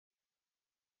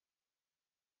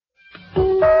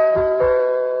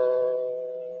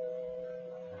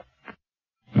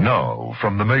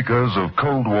from the makers of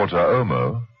cold water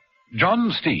Omo.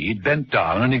 John Steed bent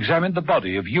down and examined the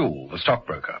body of Yule, the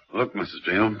stockbroker. Look, Mrs.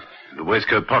 Peel, the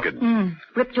waistcoat pocket.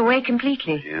 Ripped away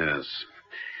completely. Yes.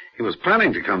 He was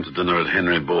planning to come to dinner at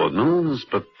Henry Boardman's,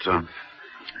 but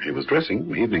he was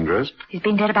dressing, evening dress. He's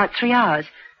been dead about 3 hours.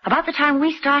 About the time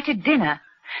we started dinner.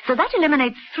 So that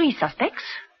eliminates 3 suspects.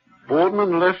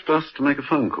 Boardman left us to make a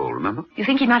phone call, remember? You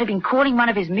think he might have been calling one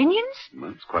of his minions?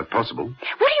 Well, it's quite possible.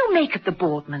 What do you make of the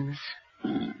Boardmans?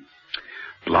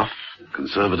 Bluff,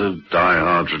 conservative,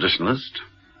 die-hard traditionalist.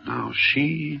 Now,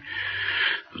 she...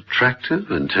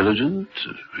 attractive, intelligent,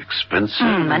 expensive...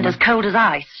 and as cold as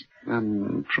ice.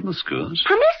 And promiscuous.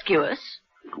 Promiscuous?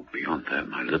 Go beyond that,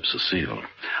 my lips are sealed.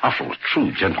 After all, a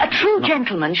true gentleman... A true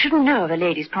gentleman shouldn't know of a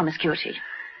lady's promiscuity.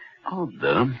 Odd,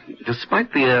 though.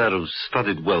 Despite the air of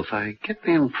studied wealth, I get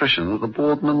the impression that the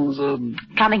Boardmans are...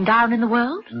 coming down in the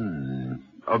world?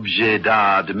 Objet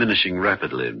d'art diminishing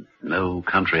rapidly. No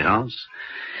country house.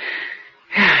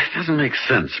 It doesn't make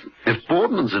sense. If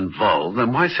Boardman's involved,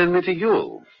 then why send me to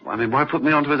Yule? I mean, why put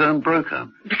me onto his own broker?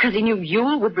 Because he knew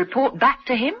Yule would report back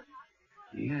to him?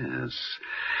 Yes.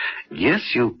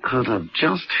 Yes, you could have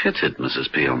just hit it,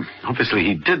 Mrs. Peel. Obviously,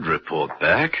 he did report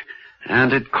back,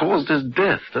 and it caused his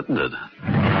death, didn't it?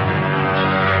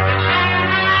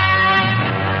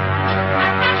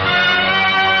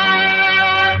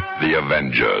 The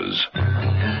Avengers.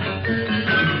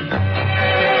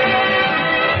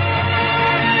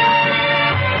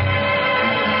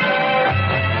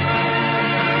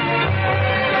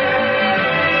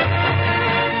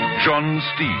 John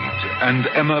Steed and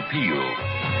Emma Peel,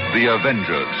 The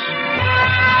Avengers.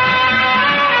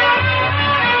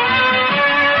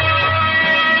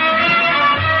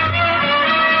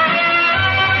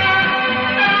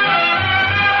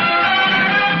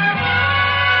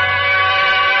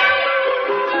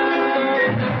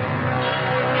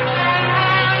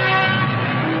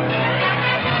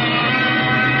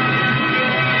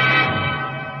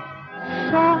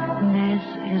 Softness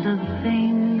is a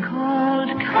thing called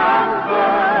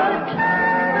comfort.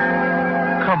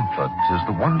 Comfort is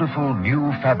the wonderful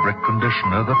new fabric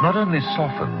conditioner that not only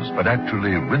softens but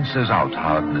actually rinses out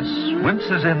hardness,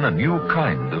 rinses in a new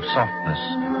kind of softness.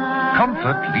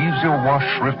 Comfort leaves your wash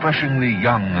refreshingly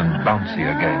young and bouncy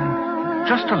again.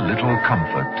 Just a little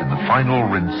comfort in the final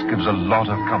rinse gives a lot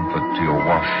of comfort to your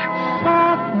wash.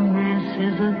 Softness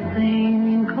is a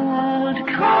thing called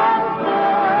comfort.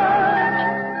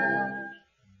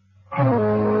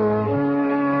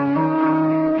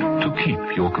 To keep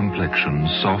your complexion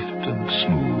soft and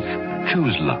smooth,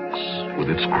 choose Lux with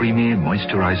its creamy,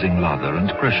 moisturizing lather and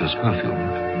precious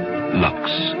perfume. Lux,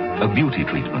 a beauty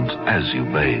treatment as you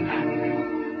bathe.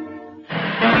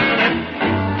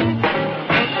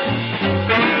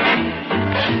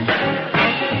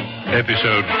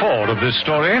 Episode 4 of this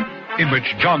story, in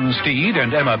which John Steed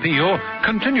and Emma Peel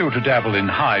continue to dabble in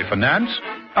high finance,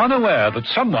 unaware that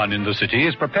someone in the city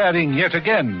is preparing yet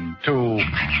again to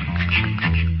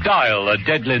dial a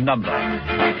deadly number.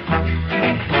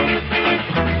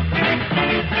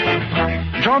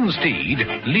 John Steed,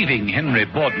 leaving Henry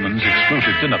Boardman's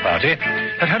exclusive dinner party,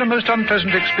 had had a most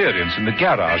unpleasant experience in the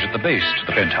garage at the base to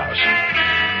the penthouse.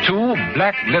 2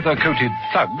 black leather-coated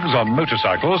thugs on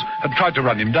motorcycles had tried to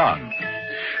run him down.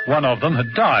 One of them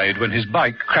had died when his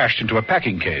bike crashed into a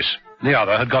packing case. The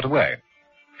other had got away.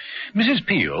 Mrs.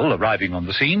 Peel, arriving on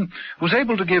the scene, was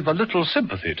able to give a little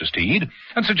sympathy to Steed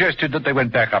and suggested that they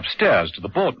went back upstairs to the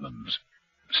Boardmans.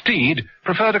 Steed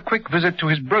preferred a quick visit to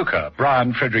his broker,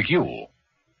 Brian Frederick Yule.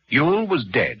 Yule was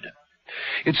dead.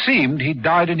 It seemed he'd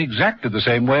died in exactly the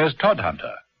same way as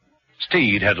Todhunter.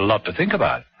 Steed had a lot to think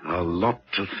about. A lot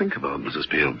to think about, Mrs.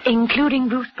 Peel. Including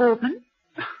Ruth Boardman?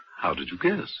 How did you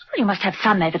guess? Well, you must have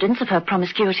some evidence of her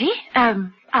promiscuity.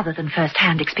 Other than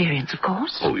first-hand experience, of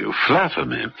course. Oh, you flatter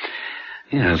me.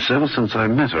 Yes, ever since I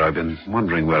met her, I've been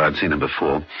wondering where I'd seen her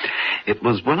before. It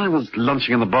was when I was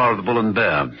lunching in the bar of the Bull and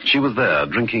Bear. She was there,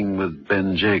 drinking with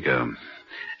Ben Jago.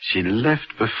 She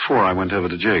left before I went over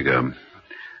to Jago.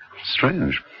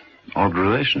 Strange. Odd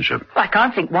relationship. Well, I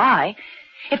can't think why.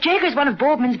 If Jago is one of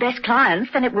Boardman's best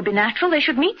clients, then it would be natural they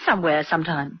should meet somewhere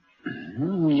sometime.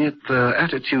 Yet their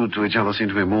attitude to each other seemed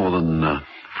to be more than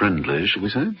friendly, shall we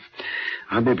say.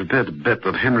 I'd be prepared to bet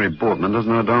that Henry Boardman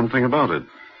doesn't know a darn thing about it.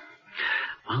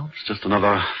 Well, it's just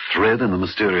another thread in the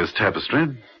mysterious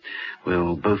tapestry.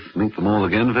 We'll both meet them all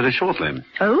again very shortly.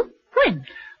 Oh? When?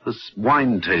 This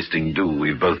wine-tasting do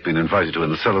we've both been invited to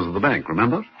in the cellars of the bank,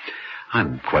 remember?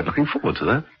 I'm quite looking forward to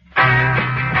that.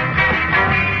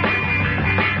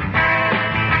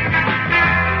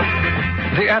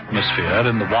 The atmosphere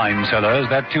in the wine cellars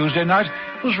that Tuesday night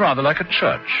was rather like a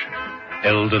church.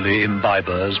 Elderly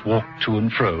imbibers walked to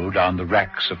and fro down the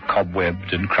racks of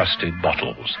cobwebbed and crusted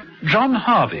bottles. John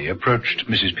Harvey approached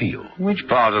Mrs. Peel. Which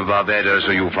part of Barbados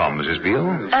are you from, Mrs. Peel?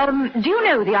 Do you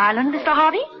know the island, Mr.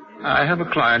 Harvey? I have a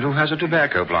client who has a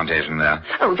tobacco plantation there.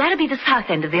 Oh, that'll be the south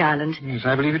end of the island. Yes,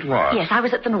 I believe it was. Yes, I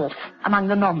was at the north, among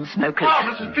the non-smokers. Oh,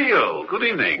 Mrs. Peel, good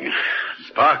evening.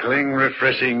 Sparkling,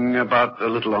 refreshing, but a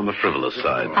little on the frivolous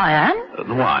side. I am?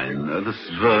 The wine, this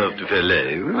Veuve de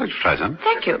Velay. Would you like to try some?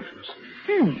 Thank you.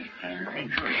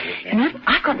 You know,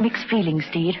 I've got mixed feelings,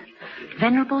 Steed.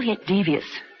 Venerable yet devious.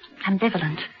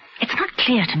 Ambivalent. It's not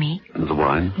clear to me. And the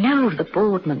wine? No, the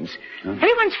Boardmans.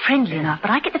 Everyone's friendly enough, but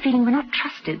I get the feeling we're not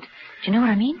trusted. Do you know what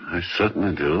I mean? I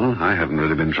certainly do. I haven't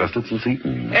really been trusted since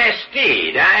Eton.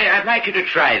 Steed, I'd like you to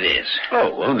try this.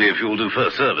 Oh, only if you'll do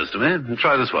first service to me.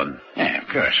 Try this one. Yeah, of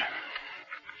course.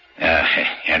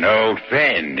 An old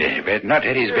friend, but not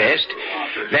at his best.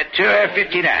 That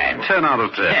 59. 10 out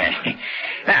of 10.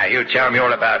 Now, you tell me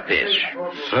all about this.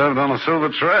 Served on a silver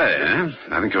tray, eh?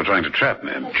 I think you're trying to trap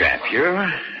me. Trap you?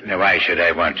 Now, why should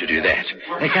I want to do that?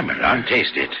 Come along,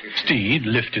 taste it. Steed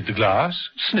lifted the glass,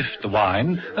 sniffed the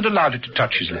wine, and allowed it to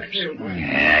touch his lips.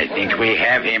 I think we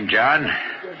have him, John.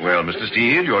 Well, Mr.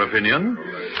 Steed, your opinion?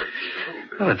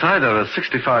 Well, it's either a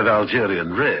 65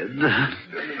 Algerian red,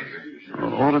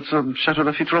 or it's a Chateau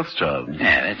Lafite Rothschild.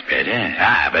 Yeah, that's better.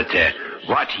 But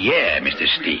what year, Mr.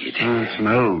 Steed? It's an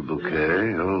old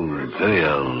bouquet. Old, very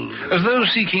old. As though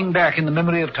seeking back in the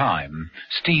memory of time,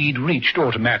 Steed reached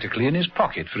automatically in his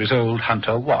pocket for his old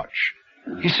Hunter watch.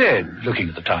 He said, looking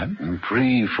at the time,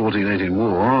 Pre-1418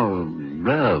 war,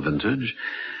 rare vintage.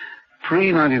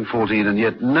 Pre-1914 and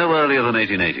yet no earlier than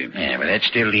 1880. Yeah, well, that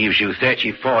still leaves you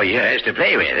 34 years to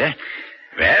play with, eh?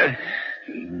 Well?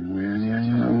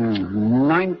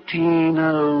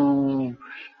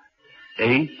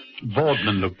 1908?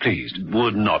 Boardman looked pleased.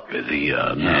 Would not be the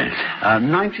year, no.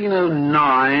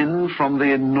 1909 from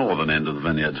the northern end of the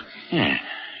vineyard. Yeah.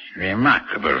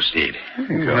 Remarkable, Steed.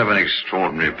 You have an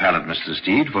extraordinary palate, Mr.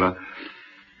 Steed, for a...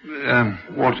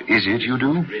 what is it you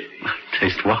do?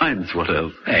 Taste wines, what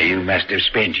else? You must have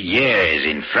spent years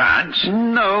in France.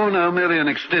 No, merely an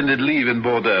extended leave in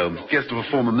Bordeaux. Guest of a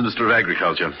former Minister of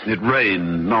Agriculture. It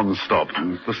rained non-stop.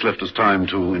 This left us time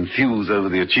to enthuse over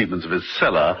the achievements of his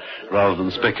cellar rather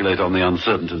than speculate on the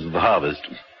uncertainties of the harvest.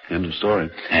 End of story.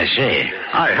 I see.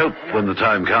 I hope when the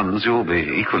time comes you'll be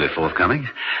equally forthcoming.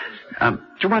 Do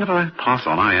you mind if I pass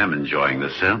on? I am enjoying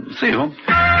this. See you.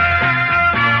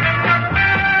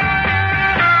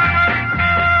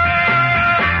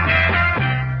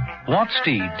 What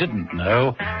Steed didn't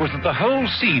know was that the whole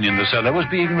scene in the cellar was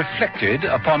being reflected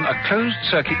upon a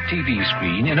closed-circuit TV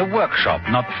screen in a workshop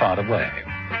not far away.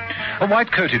 A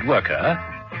white-coated worker,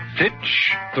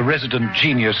 Fitch, the resident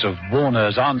genius of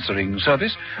Warner's answering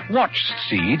service, watched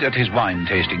Steed at his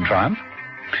wine-tasting triumph.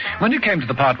 When it came to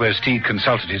the part where Steed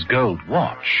consulted his gold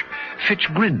watch, Fitch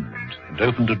grinned and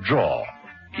opened a drawer.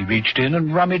 He reached in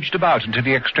and rummaged about until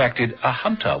he extracted a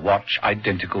Hunter watch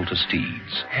identical to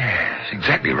Steed's. Yes,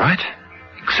 exactly right.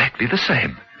 Exactly the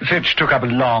same. Fitch took up a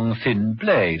long, thin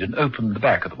blade and opened the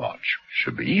back of the watch.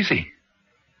 Should be easy.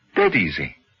 Dead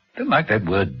easy. Don't like that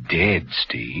word dead,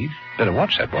 Steed. Better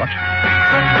watch that watch.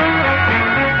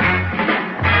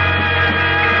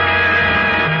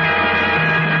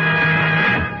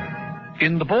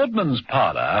 In the Boardman's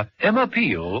parlour, Emma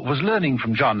Peel was learning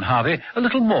from John Harvey a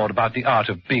little more about the art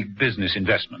of big business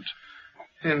investment.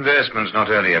 Investment's not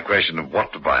only a question of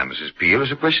what to buy, Mrs. Peel,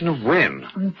 it's a question of when.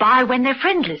 Buy when they're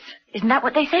friendless. Isn't that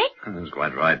what they say? That's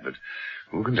quite right, but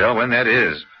who can tell when that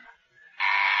is?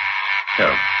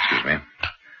 Oh, excuse me.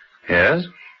 Yes?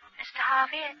 Mr.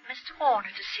 Harvey, Mr. Warner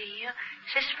to see you.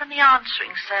 This is from the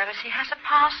answering service. He has a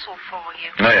parcel for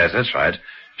you. Oh, yes, that's right.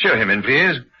 Show him in,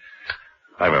 please.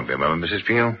 I won't be a moment, Mrs.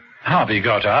 Peel. Harvey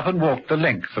got up and walked the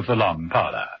length of the long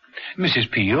parlour. Mrs.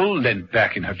 Peel leant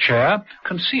back in her chair,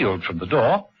 concealed from the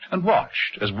door, and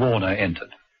watched as Warner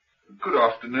entered. Good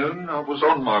afternoon. I was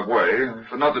on my way.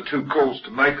 I've another 2 calls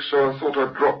to make, so I thought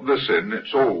I'd drop this in.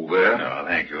 It's all there. Oh,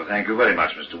 thank you. Thank you very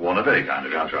much, Mr. Warner. Very kind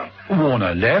of you, I'm sure.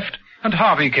 Warner left, and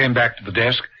Harvey came back to the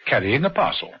desk carrying a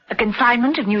parcel. A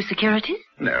consignment of new securities?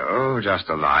 No, just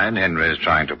a line Henry is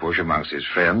trying to push amongst his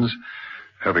friends,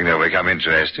 hoping they'll become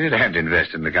interested and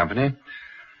invest in the company.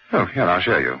 Oh, here, I'll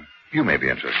show you. You may be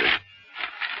interested.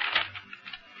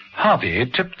 Harvey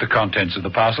tipped the contents of the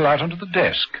parcel out onto the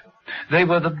desk. They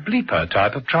were the bleeper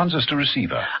type of transistor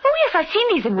receiver. Oh, yes, I've seen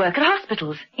these in work at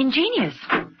hospitals. Ingenious.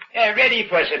 Ready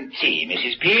for some tea,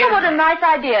 Mrs. Peel? Oh, what a nice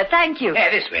idea. Thank you.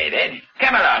 This way, then.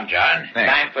 Come along, John.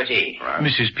 Thanks. Time for tea.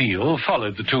 Mrs. Peel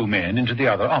followed the 2 men into the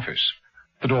other office.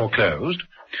 The door closed.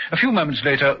 A few moments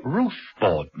later, Ruth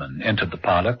Boardman entered the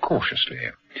parlour cautiously.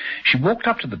 She walked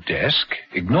up to the desk,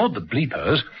 ignored the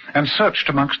bleepers, and searched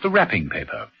amongst the wrapping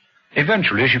paper.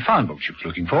 Eventually, she found what she was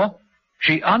looking for.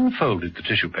 She unfolded the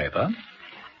tissue paper.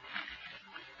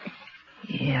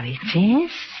 Here it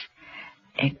is.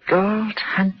 A gold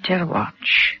hunter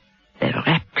watch. The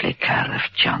replica of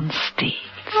John Steed's.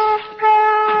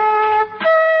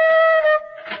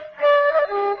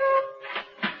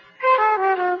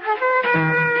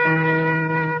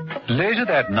 Later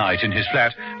that night in his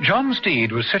flat, John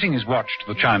Steed was setting his watch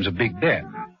to the chimes of Big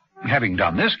Ben. Having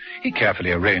done this, he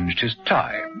carefully arranged his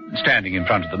tie. Standing in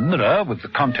front of the mirror with the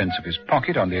contents of his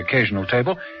pocket on the occasional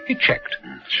table, he checked.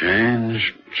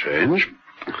 Change.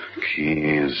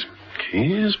 Keys.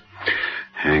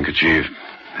 Handkerchief.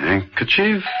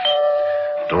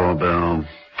 Doorbell.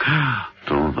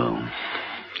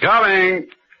 Coming!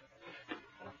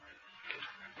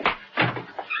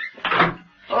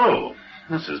 Oh,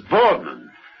 Mrs. Boardman.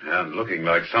 And looking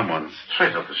like someone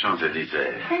straight off the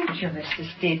Champs-Élysées. Thank you,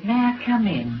 Mr. Steed. May I come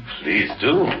in? Please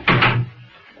do.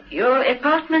 Your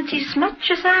apartment is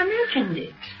much as I imagined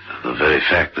it. The very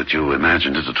fact that you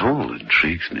imagined it at all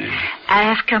intrigues me. I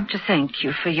have come to thank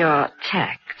you for your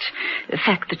tact. The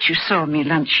fact that you saw me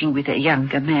lunching with a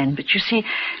younger man. But you see,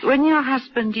 when your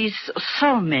husband is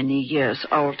so many years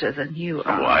older than you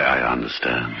are... Oh, I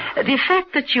understand. The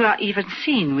fact that you are even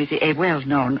seen with a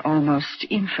well-known, almost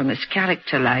infamous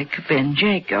character like Ben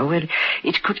Jago, well,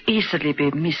 it could easily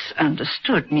be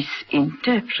misunderstood,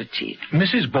 misinterpreted.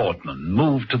 Mrs. Boardman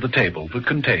moved to the table that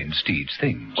contained Steed's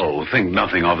things. Oh, think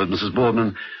nothing of it, Mrs.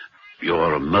 Boardman.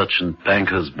 You're a merchant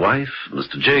banker's wife.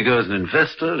 Mr. Jago is an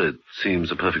investor. It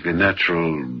seems a perfectly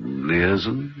natural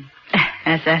liaison.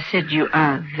 As I said, you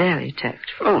are very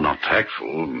tactful. Oh, not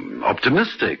tactful.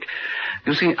 Optimistic.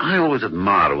 You see, I always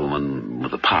admire a woman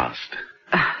with a past.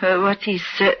 What is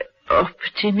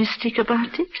optimistic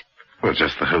about it? Well,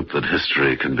 just the hope that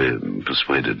history can be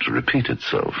persuaded to repeat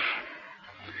itself.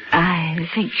 I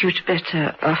think you'd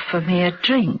better offer me a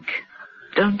drink,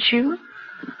 don't you,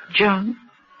 John?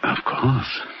 Of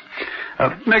course.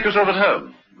 Make yourself at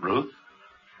home, Ruth.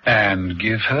 And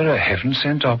give her a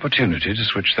heaven-sent opportunity to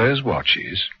switch those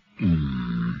watches.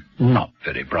 Not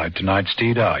very bright tonight,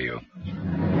 Steed, are you?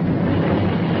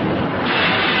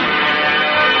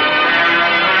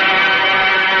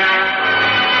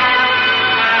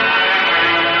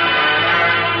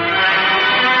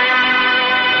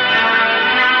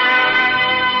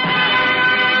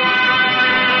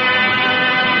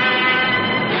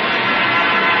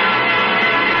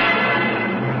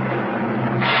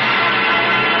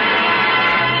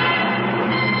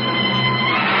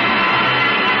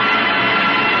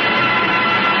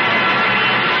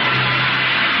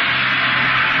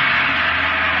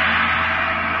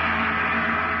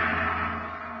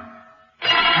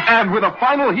 And with a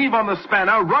final heave on the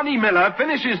spanner, Ronnie Miller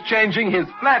finishes changing his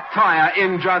flat tire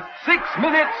in just 6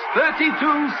 minutes,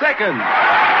 32 seconds.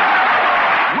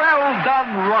 Well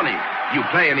done, Ronnie. You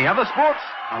play any other sports?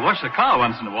 I wash the car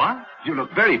once in a while. You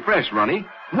look very fresh, Ronnie.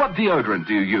 What deodorant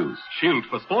do you use? Shield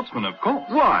for Sportsmen, of course.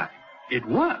 Why? It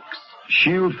works.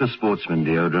 Shield for Sportsmen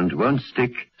deodorant won't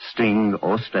stick, sting,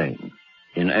 or stain.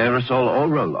 In aerosol or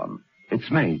roll-on,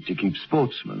 it's made to keep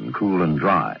sportsmen cool and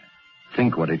dry.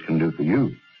 Think what it can do for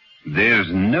you. There's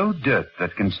no dirt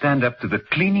that can stand up to the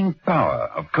cleaning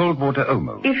power of cold water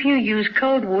Omo. If you use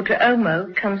cold water,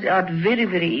 Omo comes out very,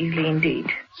 very easily indeed.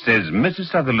 Says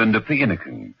Mrs. Sutherland of the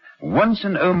Inniken. Once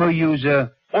an Omo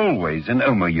user, always an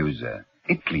Omo user.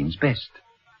 It cleans best.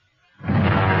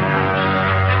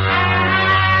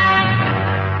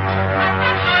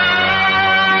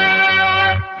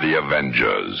 The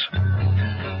Avengers.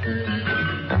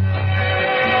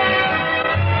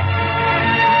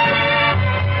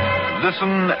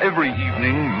 Listen every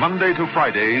evening, Monday to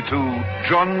Friday, to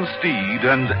John Steed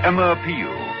and Emma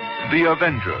Peel, The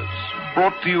Avengers,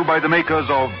 brought to you by the makers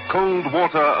of Cold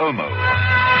Water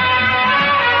Omo.